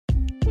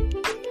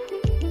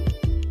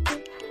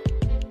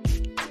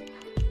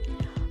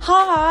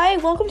Hi,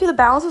 welcome to the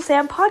Balance with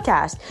Sam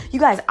podcast.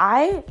 You guys,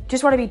 I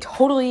just want to be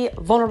totally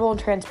vulnerable and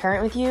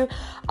transparent with you.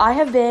 I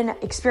have been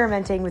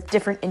experimenting with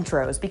different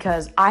intros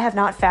because I have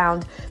not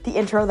found the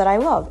intro that I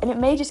love, and it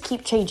may just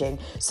keep changing.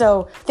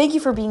 So thank you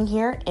for being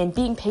here and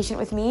being patient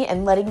with me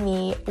and letting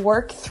me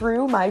work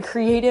through my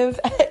creative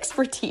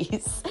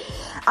expertise.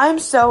 I'm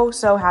so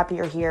happy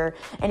you're here.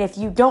 And if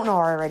you don't know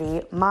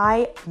already,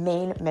 my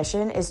main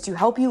mission is to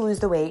help you lose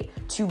the weight,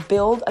 to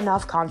build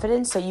enough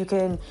confidence so you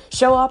can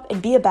show up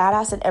and be a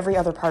badass in every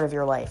other part of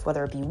your life,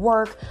 whether it be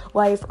work,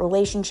 life,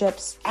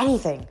 relationships,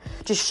 anything.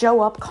 Just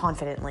show up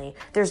confidently.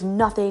 There's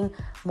nothing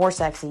more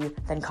sexy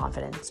than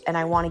confidence. And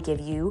I want to give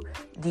you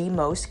the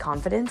most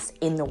confidence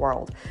in the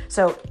world.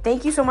 So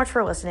thank you so much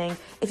for listening.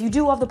 If you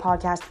do love the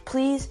podcast,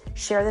 please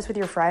share this with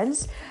your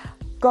friends.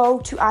 Go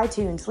to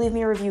iTunes, leave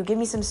me a review, give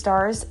me some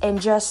stars,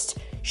 and just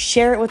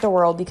share it with the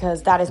world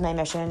because that is my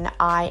mission.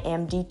 I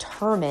am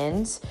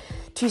determined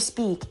to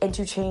speak and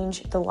to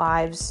change the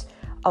lives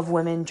of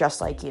women just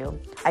like you.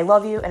 I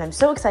love you, and I'm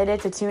so excited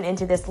to tune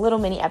into this little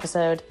mini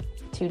episode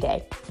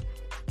today.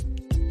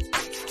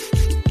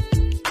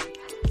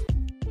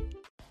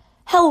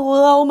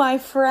 Hello, my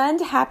friend.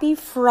 Happy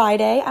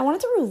Friday. I wanted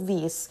to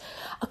release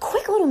a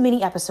quick little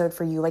mini episode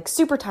for you, like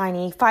super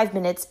tiny, 5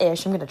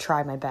 minutes-ish. I'm going to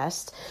try my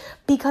best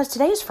because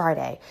today is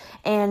Friday,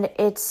 and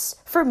it's,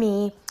 for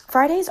me,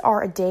 Fridays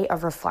are a day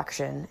of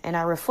reflection, and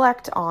I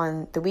reflect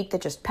on the week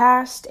that just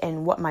passed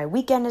and what my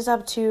weekend is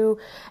up to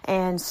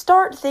and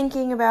start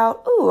thinking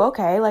about,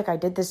 like I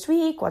did this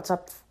week, what's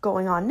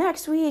going on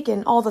next week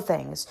and all the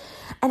things.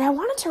 And I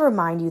wanted to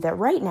remind you that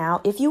right now,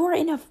 if you are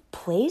in a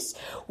place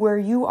where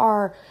you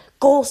are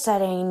goal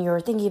setting, you're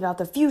thinking about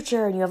the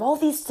future and you have all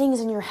these things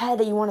in your head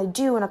that you want to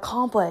do and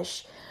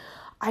accomplish,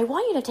 I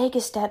want you to take a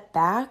step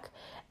back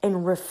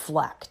and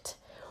reflect.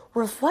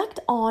 Reflect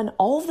on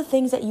all of the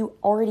things that you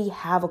already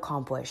have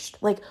accomplished.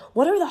 Like,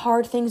 what are the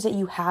hard things that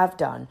you have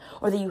done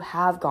or that you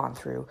have gone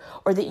through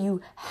or that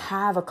you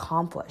have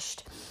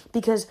accomplished?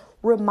 Because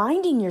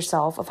reminding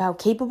yourself of how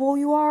capable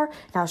you are,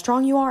 and how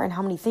strong you are, and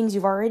how many things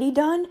you've already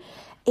done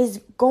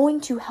is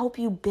going to help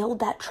you build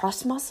that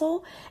trust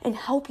muscle and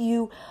help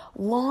you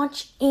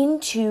launch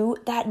into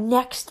that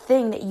next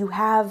thing that you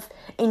have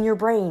in your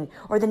brain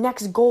or the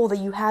next goal that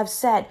you have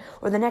set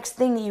or the next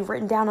thing that you've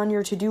written down on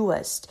your to-do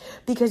list.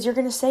 Because you're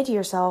going to say to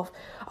yourself,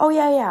 oh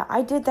yeah,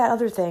 I did that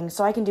other thing,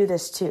 so I can do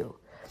this too.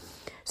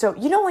 So,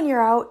 when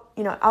you're out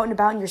and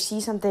about and you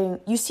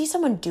see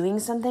someone doing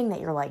something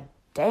that you're like,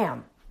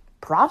 damn,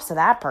 props to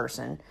that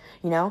person,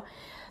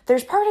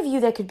 There's part of you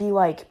that could be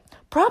like,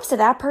 props to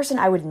that person,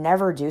 I would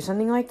never do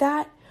something like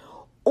that.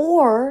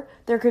 Or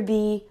there could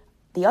be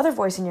the other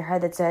voice in your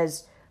head that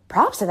says,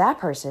 props to that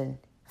person.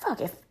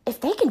 Fuck, if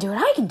they can do it,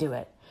 I can do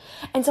it.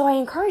 And so I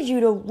encourage you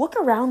to look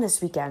around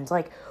this weekend.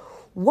 Like,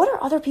 what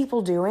are other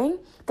people doing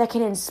that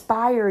can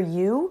inspire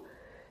you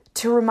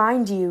to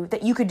remind you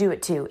that you could do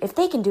it too? If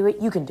they can do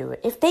it, you can do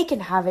it. If they can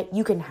have it,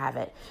 you can have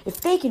it.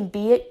 If they can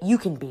be it, you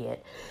can be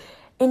it.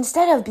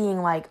 Instead of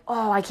being like,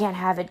 oh, I can't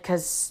have it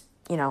because,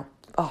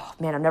 oh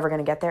man, I'm never going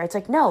to get there. It's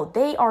like, no,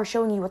 they are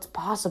showing you what's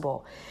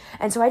possible.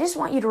 And so I just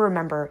want you to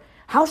remember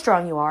how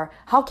strong you are,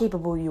 how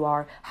capable you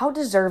are, how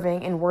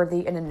deserving and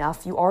worthy and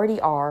enough you already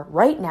are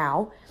right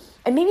now.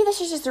 And maybe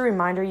this is just a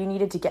reminder you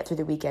needed to get through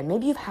the weekend.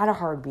 Maybe you've had a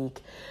hard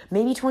week.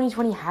 Maybe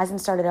 2020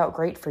 hasn't started out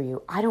great for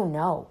you. I don't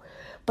know.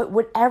 But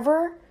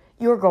whatever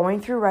you're going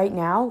through right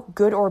now,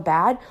 good or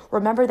bad,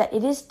 remember that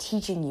it is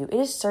teaching you, it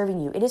is serving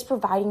you, it is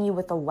providing you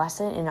with a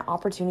lesson and an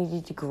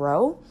opportunity to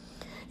grow.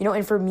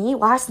 And for me,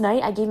 last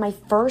night, I gave my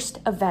first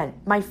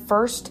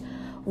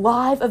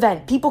live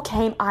event. People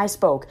came, I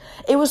spoke.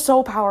 It was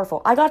so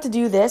powerful. I got to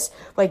do this,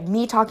 like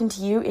me talking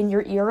to you in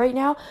your ear right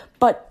now,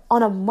 but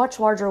on a much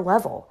larger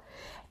level.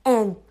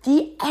 And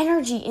the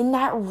energy in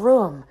that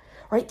room,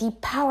 right? The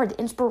power, the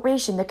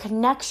inspiration, the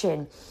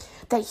connection,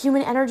 that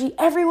human energy,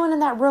 everyone in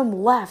that room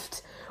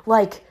left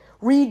like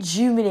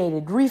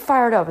rejuvenated,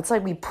 refired up. It's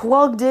like we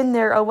plugged in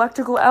their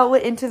electrical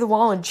outlet into the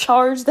wall and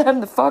charged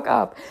them the fuck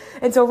up.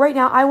 And so right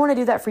now, I want to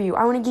do that for you.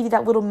 I want to give you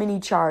that little mini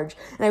charge.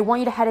 And I want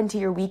you to head into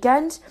your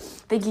weekend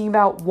thinking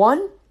about,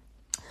 one,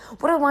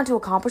 what I want to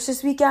accomplish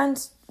this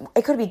weekend.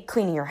 It could be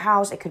cleaning your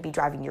house. It could be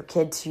driving your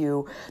kid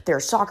to their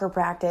soccer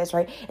practice,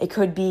 right? It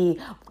could be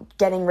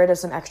getting rid of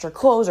some extra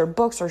clothes or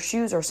books or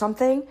shoes or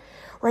something,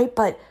 right?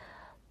 But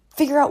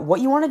figure out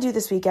what you want to do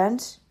this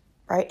weekend,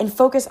 right? And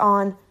focus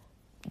on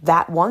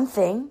that one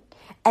thing,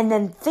 and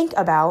then think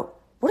about,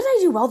 what did I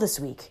do well this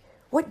week?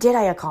 What did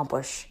I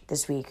accomplish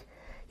this week?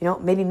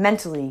 Maybe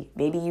mentally,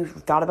 maybe you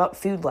thought about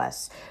food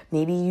less.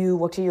 Maybe you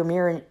looked in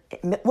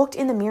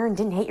the mirror and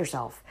didn't hate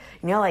yourself.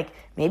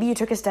 Maybe you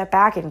took a step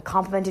back and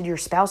complimented your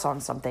spouse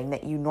on something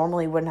that you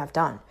normally wouldn't have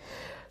done.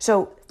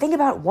 So think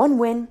about one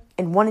win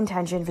and one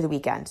intention for the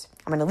weekend.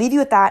 I'm going to leave you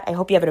with that. I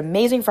hope you have an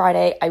amazing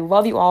Friday. I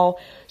love you all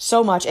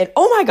so much. And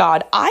oh my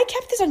God, I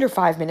kept this under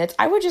 5 minutes.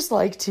 I would just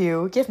like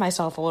to give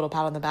myself a little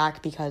pat on the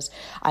back because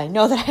I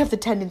know that I have the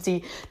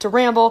tendency to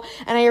ramble,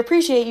 and I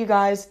appreciate you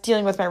guys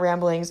dealing with my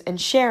ramblings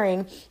and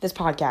sharing this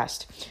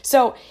podcast.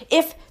 So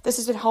if this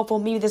has been helpful,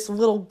 maybe this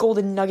little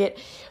golden nugget,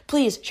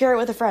 please share it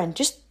with a friend.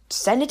 Just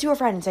send it to a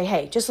friend and say,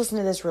 hey, just listen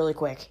to this really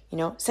quick.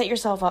 Set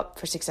yourself up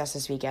for success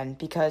this weekend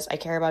because I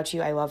care about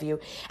you. I love you.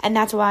 And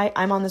that's why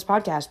I'm on this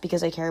podcast,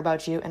 because I care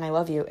about you and I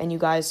love you. And you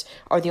guys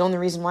are the only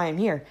reason why I'm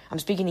here. I'm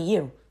speaking to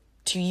you.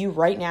 To you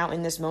right now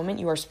in this moment.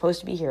 You are supposed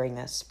to be hearing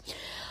this.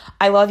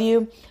 I love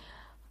you.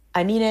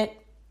 I mean it.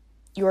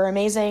 You are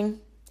amazing.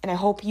 And I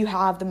hope you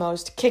have the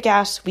most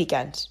kick-ass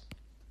weekend.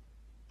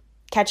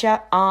 Catch ya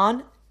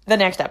on the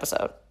next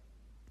episode.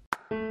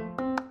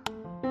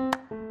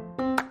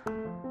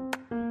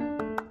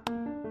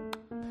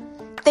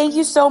 Thank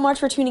you so much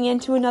for tuning in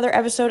to another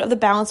episode of the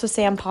Balance with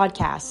Sam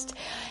podcast.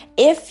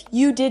 If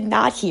you did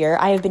not hear,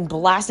 I have been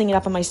blasting it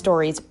up on my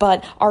stories,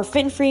 but our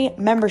Fit and Free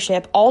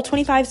membership, all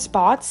 25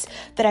 spots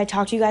that I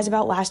talked to you guys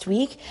about last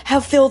week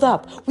have filled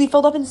up. We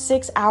filled up in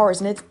 6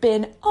 hours and it's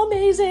been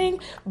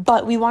amazing,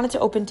 but we wanted to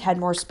open 10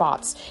 more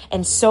spots.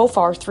 And so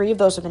far, 3 of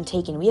those have been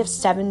taken. We have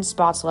 7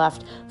 spots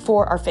left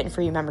for our Fit and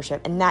Free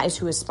membership, and that is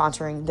who is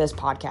sponsoring this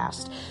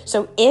podcast.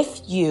 So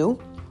if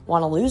you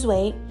want to lose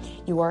weight,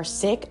 you are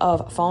sick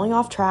of falling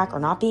off track or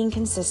not being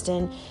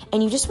consistent,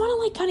 and you just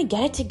want to kind of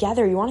get it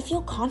together, you want to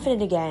feel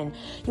confident again,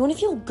 you want to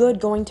feel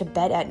good going to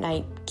bed at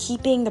night,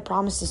 keeping the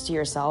promises to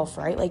yourself,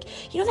 right?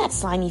 That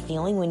slimy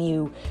feeling when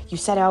you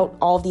set out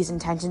all of these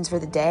intentions for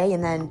the day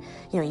and then,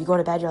 you go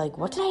to bed, you're like,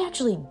 what did I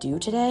actually do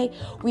today?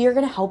 We are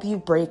going to help you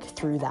break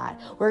through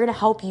that. We're going to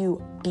help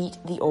you beat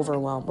the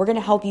overwhelm. We're going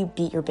to help you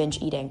beat your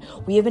binge eating.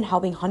 We have been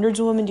helping hundreds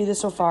of women do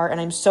this so far,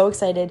 and I'm so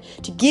excited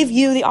to give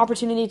you the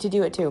opportunity to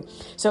do it too.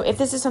 So if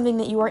this is something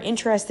that you are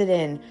interested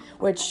in,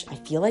 which I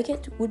feel like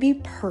it would be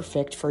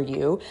perfect for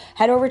you,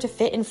 head over to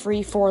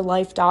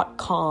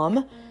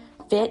fitandfreeforlife.com,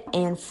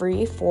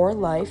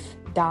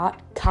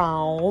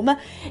 fitandfreeforlife.com,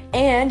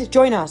 and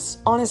join us.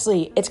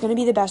 Honestly, it's going to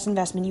be the best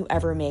investment you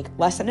ever make.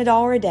 Less than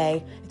 $1 a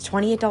day. It's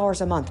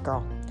 $28 a month,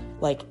 girl.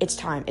 It's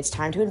time. It's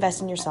time to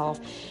invest in yourself.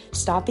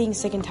 Stop being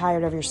sick and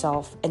tired of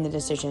yourself and the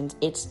decisions.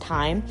 It's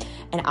time,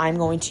 and I'm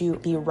going to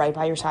be right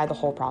by your side the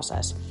whole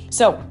process.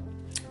 So,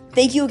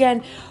 thank you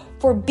again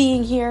for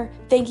being here.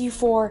 Thank you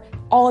for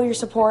all of your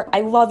support.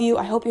 I love you.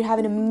 I hope you have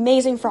an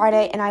amazing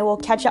Friday, and I will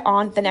catch you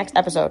on the next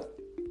episode.